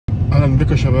اهلا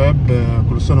بك يا شباب.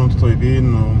 كل سنه وانتم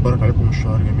طيبين ومبارك عليكم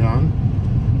الشهر جميعا.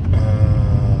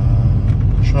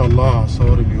 ان شاء الله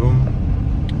هصور اليوم،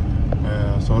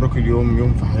 صورك اليوم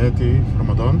يوم في حياتي في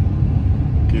رمضان،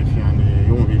 كيف يعني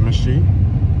يومي بيمشي،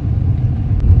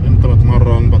 امتى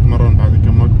بتمرن بعد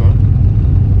كام وجبه،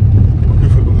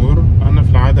 وكيف الامور. انا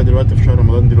في العاده دلوقتي في شهر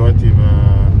رمضان دلوقتي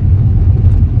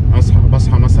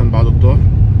بصحى مثلا بعد الظهر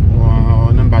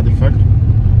وانام بعد الفجر،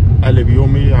 قلب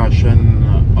يومي عشان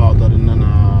اقدر ان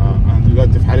انا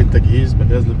دلوقتي في حالة تجهيز،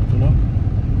 بجهز للبطولة،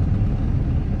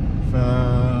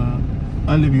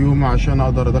 فقلب يومي عشان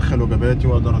اقدر ادخل وجباتي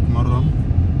واقدر اتمرن،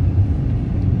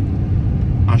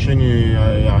 عشان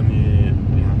يعني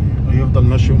يفضل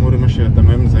ماشي اموري ماشية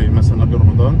تمام زي مثلا قبل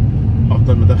رمضان.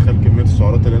 افضل مدخل كمية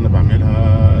السعرات اللي انا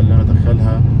بعملها، اللي انا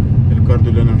ادخلها، الكارديو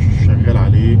اللي انا مش شغال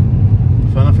عليه.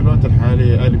 فانا في الوقت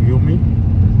الحالي قلب يومي،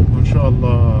 وان شاء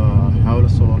الله هحاول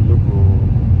اصور لكم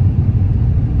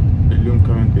اليوم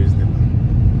كمان باذن الله.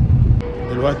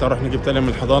 دلوقتي هروح نجيب تاني من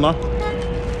الحضانه،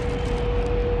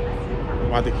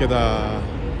 وبعد كده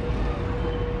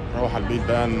اروح على البيت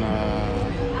بقى،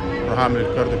 اروح اعمل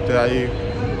الكارد بتاعي،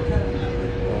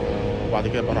 وبعد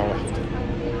كده بروح كده.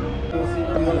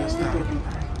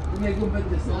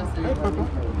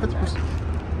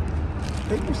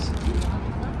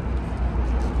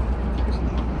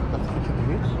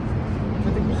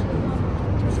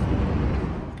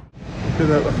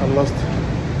 يبقى خلصت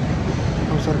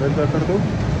 45 دقيقة كارديو،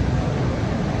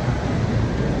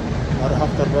 هروح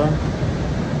افطر بقى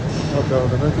وابدا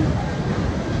وجباتي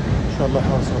ان شاء الله.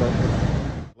 هصور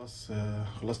خلاص.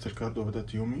 خلصت الكارديو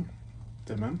وبدات يومي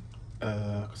تمام.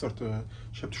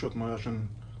 شربت شويه ميه عشان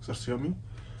كسر صيامي.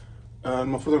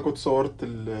 المفروض انا كنت صورت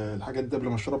الحاجات دي قبل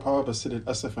ما اشربها، بس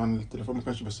للاسف يعني التليفون ما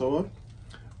كانش بيصور.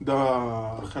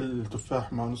 ده خل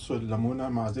تفاح مع نص الليمونه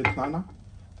مع زيت نعناع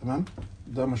تمام.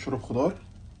 ده مشروب خضار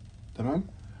تمام،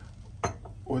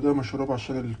 وده مشروب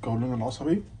عشان القولون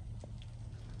العصبي،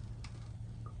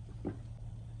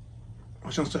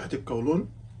 عشان صحة القولون.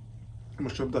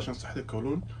 المشروب ده عشان صحة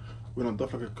القولون،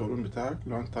 وينضف لك القولون بتاعك.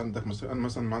 لو انت عندك مثلا، انا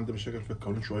مثلا عندي مشاكل في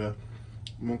القولون شوية،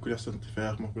 ممكن يحصل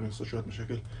انتفاخ، ممكن يحصل شوية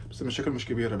مشاكل، بس المشاكل مش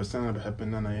كبيرة. بس انا بحب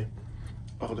ان انا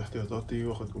اخد احتياطاتي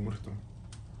واخد اموري تمام.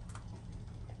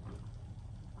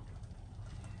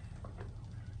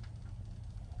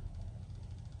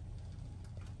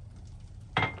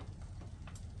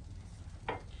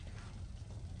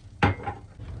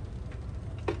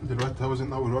 دلوقتي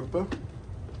هوزن اول وجبة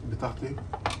بتاعتي.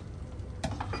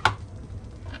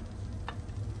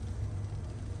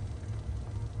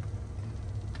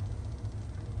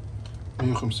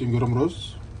 مية وخمسين جرام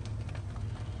رز،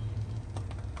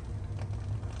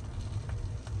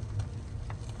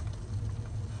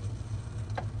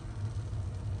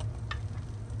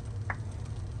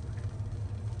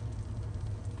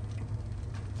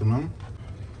 تمام.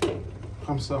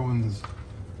 5 أونز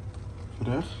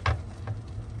فراخ،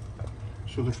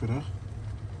 صدور فراخ.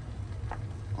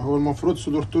 هو المفروض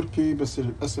صدور تركي، بس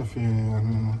للأسف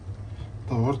يعني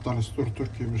دورت على صدور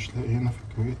تركي مش لاقي هنا في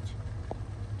الكويت،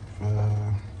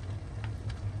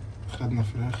 خدنا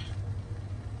فراخ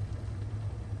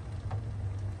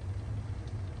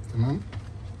تمام.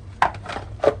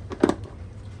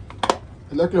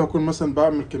 الأكل هكون مثلا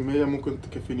بعمل كمية ممكن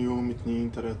تكفيني يوم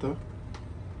 2 3،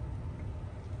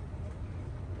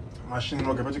 عشان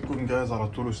الوجبات تكون جاهزة على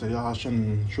طول وسريعة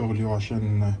عشان شغلي،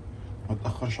 وعشان ما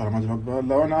اتأخرش على ميعاد الوجبة.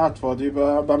 لو أنا قاعد فاضي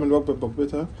بعمل وجبة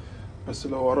بوجبتها، بس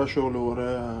لو ورايا شغل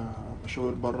ورايا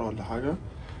مشاوير برا ولا حاجة،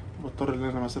 بضطر ان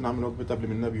انا مثلا اعمل وجبة قبل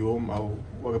منها بيوم، او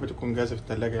وجبات تكون جاهزة في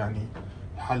التلاجة، يعني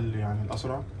حل يعني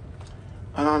الاسرع.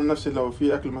 انا عن نفسي لو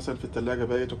في اكل مثلا في التلاجة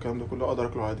بايت والكلام ده كله اقدر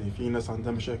اكله عادي. في ناس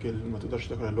عندها مشاكل ما تقدرش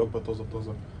تاكل الوجبة طازة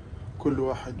طازة، كل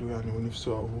واحد يعني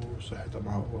ونفسه او صحته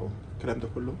معه او الكلام ده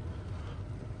كله.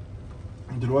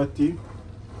 دلوقتي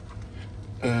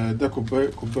ده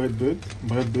كوباية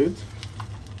بيض.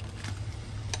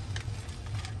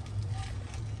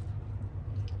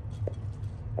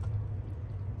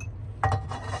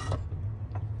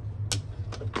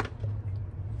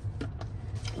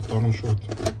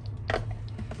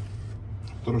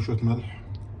 حط له شوية ملح،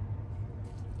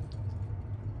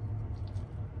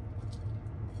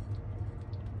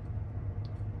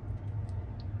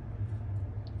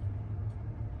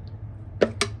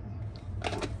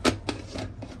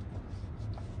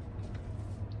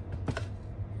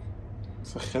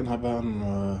 سخنها بقى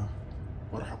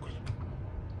واروح اكل.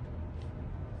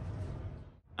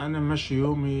 انا ماشي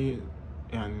يومي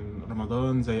يعني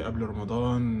رمضان زي قبل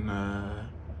رمضان.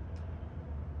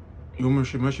 يومي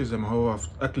مش ماشي زي ما هو، في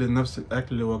اكل نفس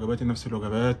الاكل، وجباتي نفس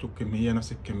الوجبات، والكميه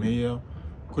نفس الكميه،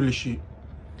 كل شيء.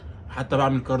 حتى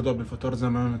بعمل كارديو قبل الفطار زي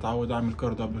ما انا متعود اعمل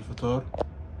كارديو قبل الفطار.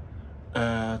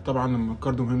 طبعا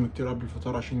الكارديو مهم كتير قبل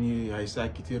الفطار عشان هيساعد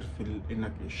كتير في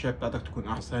انك الشاي بتاعتك تكون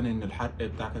احسن، ان الحرق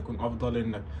بتاعك يكون افضل،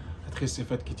 انك هتخس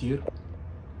فات كتير.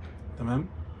 تمام.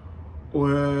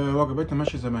 ووجباتي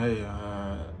ماشيه زي ما هي.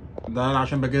 ده انا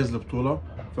عشان بجهز لبطوله،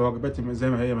 فوجباتي زي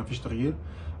ما هي مفيش تغيير.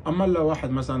 اما لو واحد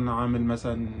مثلا عامل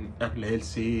مثلا اكل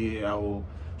هيلسي او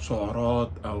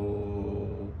سعرات،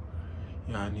 او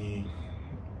يعني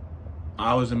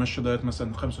عاوز يمشي دايت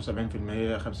مثلا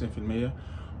 75% 50%،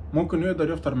 ممكن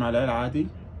يقدر يفطر مع العيلة عادي.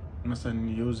 مثلا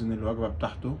يوزن الوجبة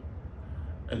بتاعته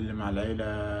اللي مع العيلة.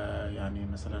 يعني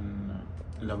مثلا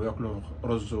لو ياكلوا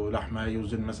رز ولحمة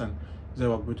يوزن مثلا زي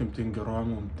وجبته 200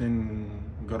 جرام و200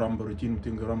 جرام بروتين و200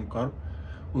 جرام كارب،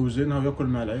 ويوزنها وياكل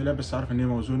مع العيلة بس عارف ان هي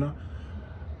موزونة.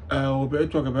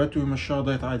 وبقيت وجباته يمشيها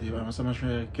دايت عادي، يبقى مثلا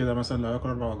ماشي كده. مثلا لو ياكل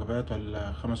 4 وجبات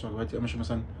ولا 5 وجبات يبقى ماشي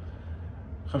مثلا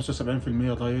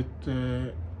 75% دايت.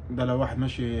 ده لو واحد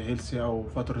ماشي هيلسي او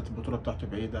فترة البطولة بتاعته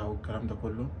بعيدة او الكلام ده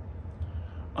كله.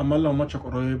 اما لو ماتشك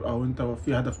قريب او انت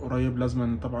في هدف قريب،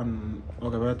 لازم طبعا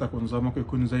وجباتك ونظامك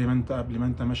يكون زي ما انت قبل ما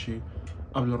انت ماشي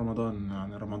قبل رمضان.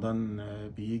 يعني رمضان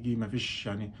بيجي مفيش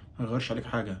يعني ما يغيرش عليك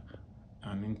حاجة،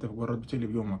 يعني انت مجرد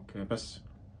بتقلب يومك بس.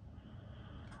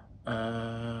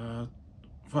 آه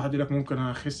في واحد يقول لك ممكن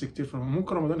اخس كتير في رمضان.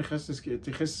 ممكن رمضان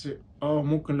تخس.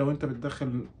 ممكن لو انت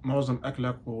بتدخل معظم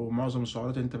اكلك ومعظم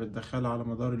السعرات اللي انت بتدخلها على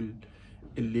مدار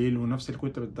الليل ونفس اللي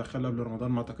كنت بتدخلها قبل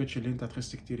رمضان، ما اعتقدش ان انت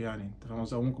هتخس كتير. يعني انت فاهم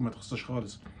قصدي؟ او ممكن ما تخسش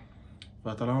خالص،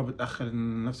 فطالما بتدخل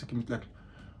نفس كمية الاكل.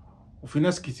 وفي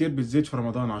ناس كتير بتزيد في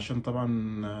رمضان عشان طبعا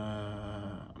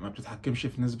ما بتتحكمش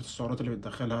في نسبة السعرات اللي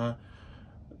بتدخلها.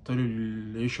 طول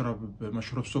اللي يشرب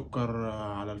مشروب سكر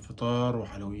على الفطار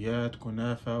وحلويات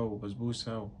كنافة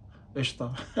وبسبوسة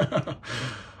وقشطة.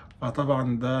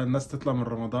 فطبعا ده الناس تطلع من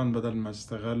رمضان بدل ما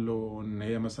يستغلوا ان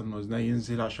هي مثلا وزنها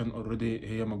ينزل، عشان اوريدي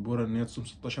هي مجبورة ان هي تصوم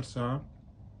 16 ساعة،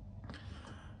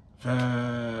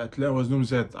 فتلاقي وزنهم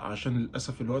زاد عشان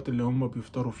للأسف الوقت اللي هم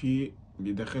بيفطروا فيه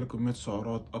بيدخلوا كمية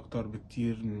سعرات أكتر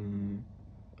بكتير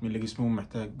من اللي جسمهم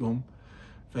محتاجهم.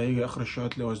 فيجي آخر الشهر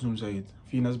تلاقي وزنهم زايد.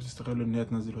 في ناس بتستغل إن هي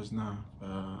تنزل وزنها.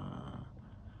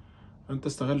 فأنت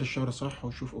استغل الشهر صح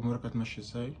وشوف أمورك هتمشي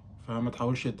ازاي. فما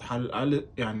تحاولش تحل أقل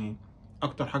يعني.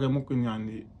 أكتر حاجة ممكن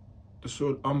يعني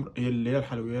تسوء الأمر هي اللي هي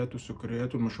الحلويات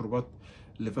والسكريات والمشروبات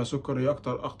اللي فيها سكر. هي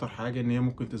أكتر حاجة إن هي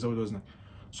ممكن تزود وزنك.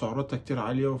 سعراتها كتير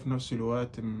عالية، وفي نفس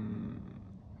الوقت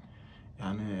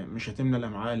يعني مش هتملى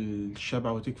الأمعاء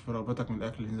الشبع وتكفي رغبتك من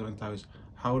الأكل اللي زي ما أنت عاوز.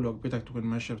 حاول وجبتك تكون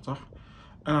ماشية صح.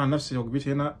 أنا عن نفسي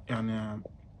وجبتي هنا يعني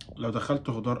لو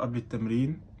دخلت خضار قبل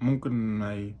التمرين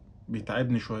ممكن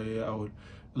بيتعبني شوية، أو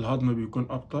الهضم بيكون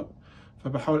أبطأ.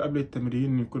 فبحاول قبل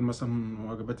التمرين يكون مثلا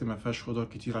وجباتي ما فيهاش خضار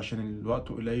كتير عشان الوقت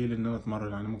قليل إن أنا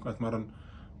أتمرن. يعني ممكن أتمرن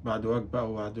بعد وجبة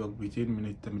أو بعد وجبتين من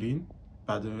التمرين،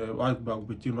 بعد وجبة أو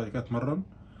وجبتين بعد كده أتمرن.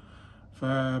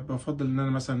 فبفضل ان انا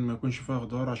مثلا ما يكونش فيها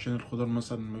خضار، عشان الخضار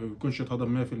مثلا ما يكونش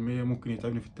اتهضم 100%، ممكن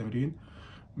يتعبني في التمرين.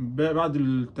 بعد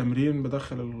التمرين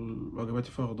بدخل الوجبات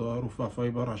فيها خضار وفيها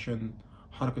فايبر عشان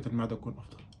حركة المعدة تكون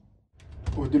افضل.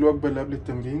 ودي الوجبة اللي قبل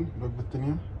التمرين، الوجبة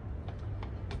التانية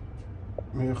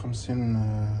 150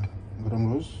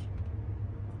 جرام رز،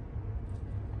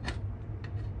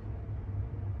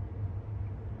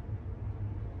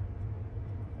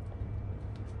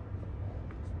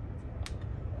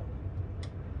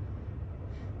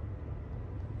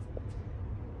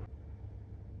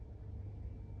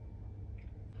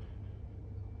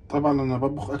 طبعا انا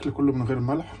بطبخ اكل كله من غير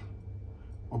ملح،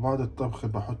 وبعد الطبخ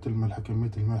بحط الملح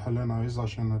كمية الملح اللي انا عايزها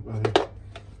عشان ابقى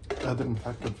قادر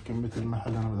متحكم في كمية الملح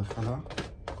اللي انا بدخلها.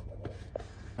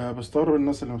 بستغرب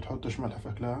الناس اللي ما بتحطش ملح في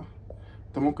اكلها.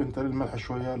 انت ممكن تقلل الملح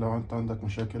شوية لو انت عندك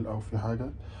مشاكل او في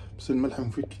حاجة، بس الملح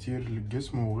مفيد كتير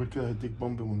للجسم، وغير كده هيديك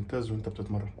بامب ممتاز وانت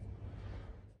بتتمرن.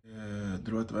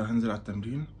 دلوقتي بقى هنزل على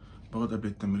التمرين. باخد قبل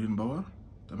التمرين باور.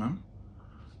 تمام.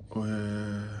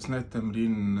 واثناء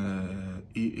التمرين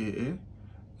اي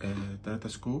 3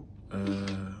 سكوب.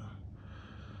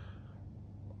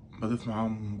 بضيف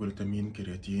معاهم جلوتامين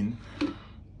كرياتين.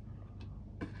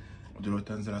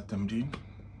 ودلوقتي هنزل على التمرين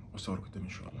واصورك قدام ان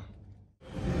شاء الله.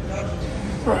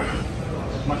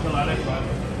 ما شاء الله عليك.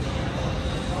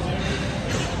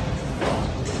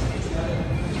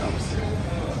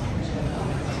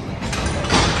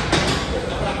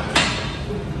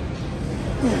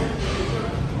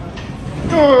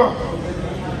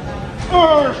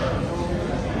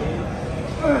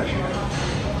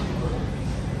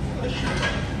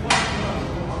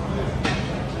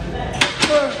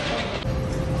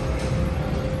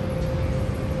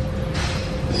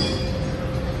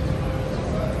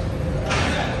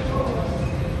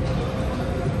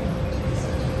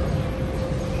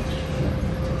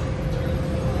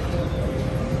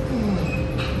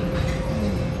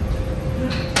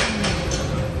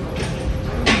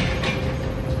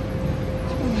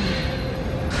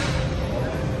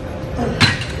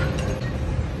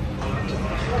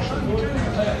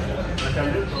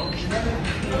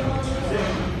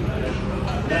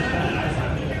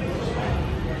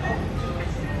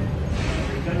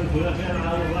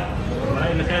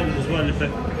 الاسبوع اللي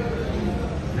فات.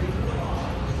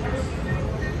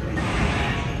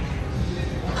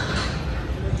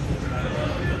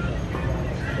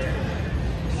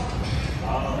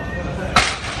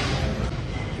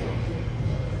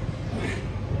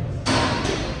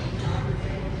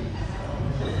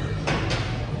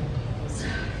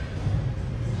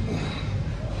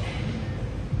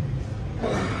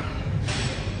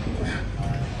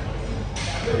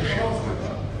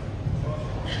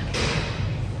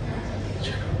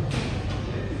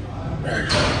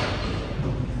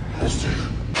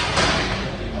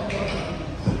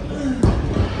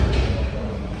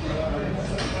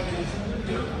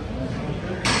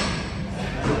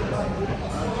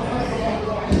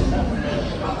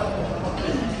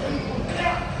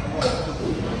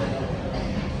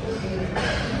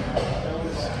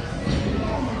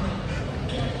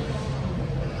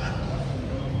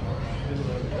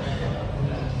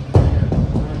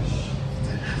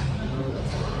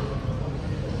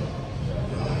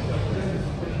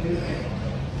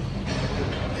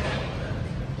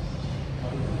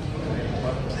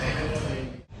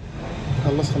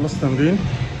 خلصت تمرين،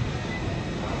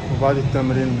 وبعد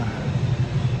التمرين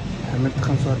عملت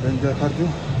 45 دقيقة كارديو.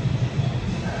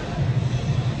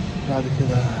 بعد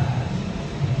كده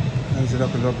هنزل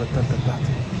اكل الوجبة التالتة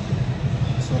بتاعتي.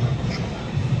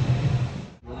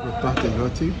 الوجبة بتاعتي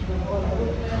دلوقتي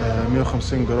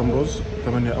 150 جرام رز،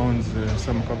 8 اونز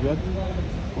سمك ابيض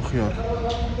وخيار.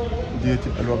 دي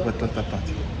تبقى الوجبة التالتة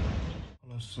بتاعتي.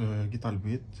 خلاص جيت على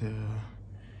البيت.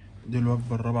 دي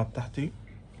الوجبة الرابعة بتاعتي.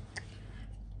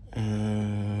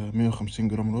 150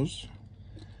 جرام رز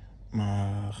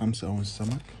مع 5 أونز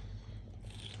سمك.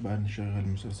 بقى نشغل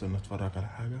مسلسل، نتفرج على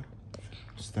حاجة،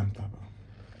 نستمتع بقى.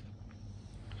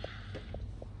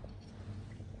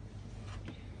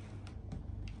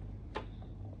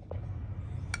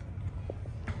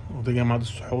 وده جاي ميعاد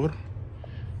السحور.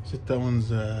 6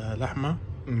 أونز لحمة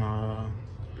مع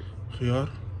خيار.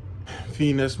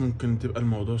 في ناس ممكن تبقى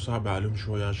الموضوع صعب عليهم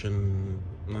شوية، عشان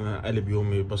أنا قالب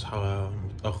يومي بصحى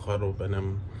متأخر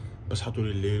وبنام، بصحى طول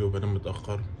الليل وبنام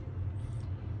متأخر.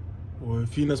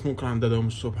 وفي ناس ممكن عندها دوام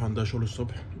الصبح، عندها شغل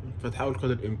الصبح، فتحاول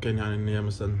قدر الإمكان يعني إن هي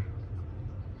مثلا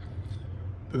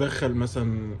تدخل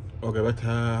مثلا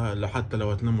وجباتها، حتى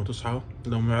لو هتنام وتصحى.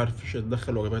 لو ما يعرفش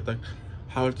تدخل وجباتك،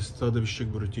 حاول تستخدم الشيك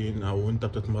بروتين، او انت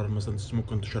بتتمرن مثلا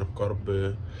ممكن تشرب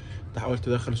كارب. تحاول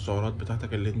تدخل السعرات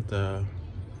بتاعتك اللي انت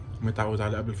متعود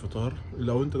عليها قبل الفطار.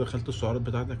 لو انت دخلت السعرات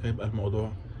بتاعتك هيبقى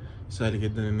الموضوع سهل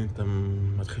جدا ان انت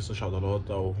ما تخسش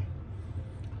عضلات.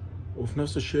 وفي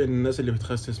نفس الشيء الناس اللي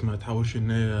بتخسس ما تحاولش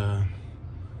ان هي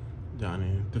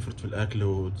يعني تفرط في الاكل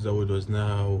وتزود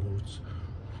وزنها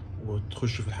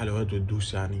وتخش في الحلويات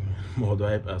وتدوس. يعني الموضوع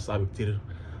هيبقى صعب كتير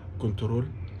كنترول.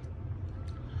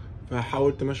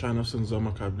 فحاول تمشي على نفس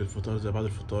نظامك قبل الفطار زي بعد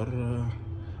الفطار.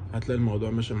 هتلاقي الموضوع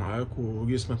ماشي معاك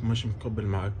وجسمك ماشي متقبل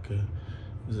معاك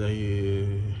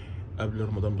زي قبل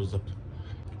رمضان بالظبط.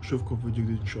 اشوفكم في فيديو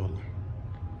جديد ان شاء الله.